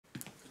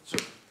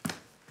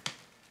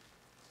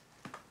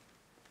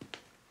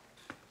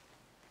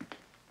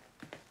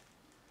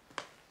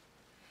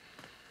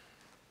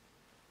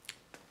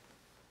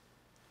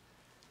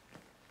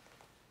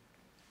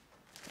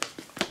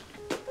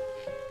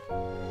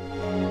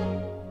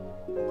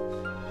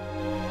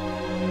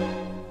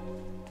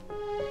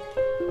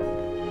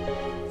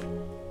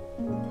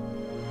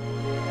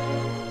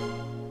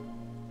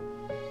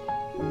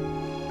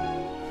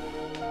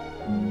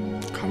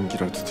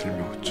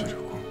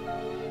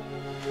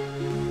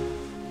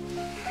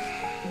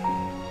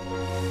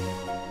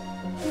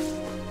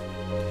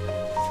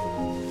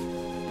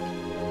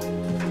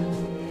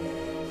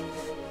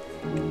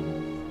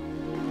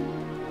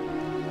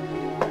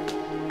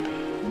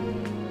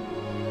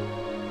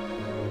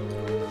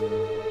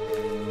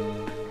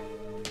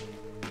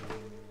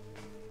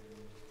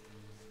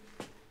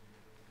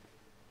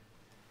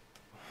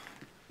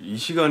이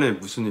시간에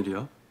무슨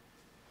일이야?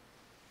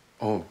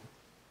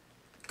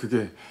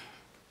 그게...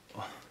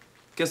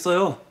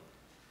 깼어요?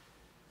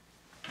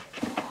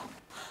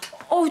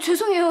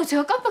 죄송해요.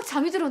 제가 깜빡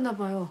잠이 들었나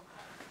봐요.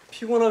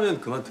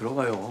 피곤하면 그만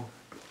들어가요.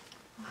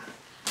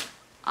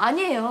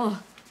 아니에요.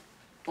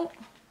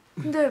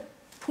 근데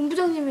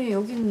본부장님이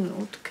여기는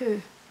어떻게...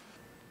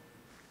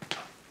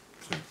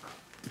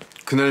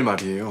 그날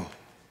말이에요.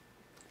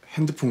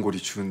 핸드폰 고리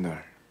주운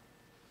날.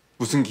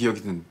 무슨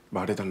기억이든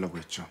말해달라고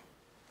했죠.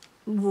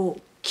 뭐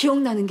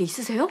기억나는 게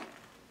있으세요?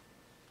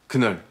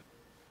 그날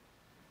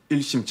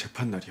 1심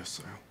재판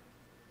날이었어요.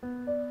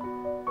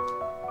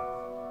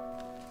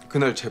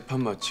 그날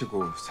재판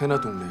마치고 세나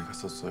동네에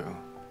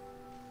갔었어요.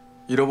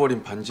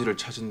 잃어버린 반지를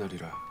찾은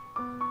날이라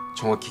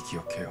정확히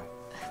기억해요.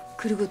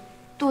 그리고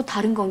또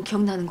다른 건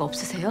기억나는 거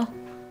없으세요?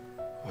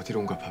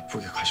 어디론가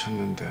바쁘게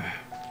가셨는데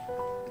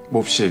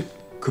몹시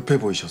급해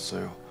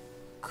보이셨어요.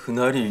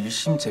 그날이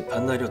 1심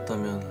재판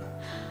날이었다면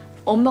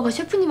엄마가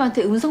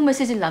셰프님한테 음성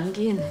메시지를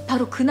남긴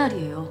바로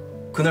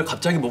그날이에요. 그날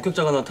갑자기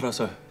목격자가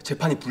나타나서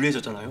재판이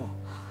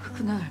불리해졌잖아요.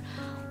 그날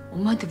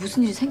엄마한테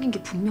무슨 일이 생긴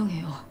게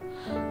분명해요.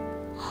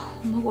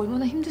 엄마가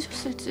얼마나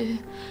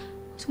힘드셨을지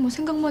정말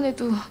생각만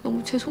해도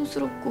너무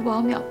죄송스럽고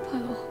마음이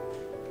아파요.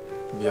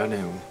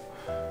 미안해요.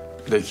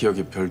 내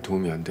기억에 별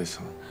도움이 안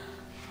돼서.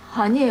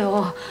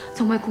 아니에요.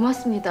 정말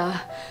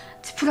고맙습니다.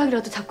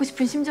 지푸라기라도 잡고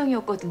싶은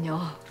심정이었거든요.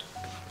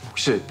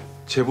 혹시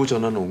제보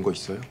전화는 온 거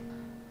있어요?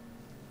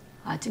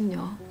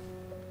 아직요.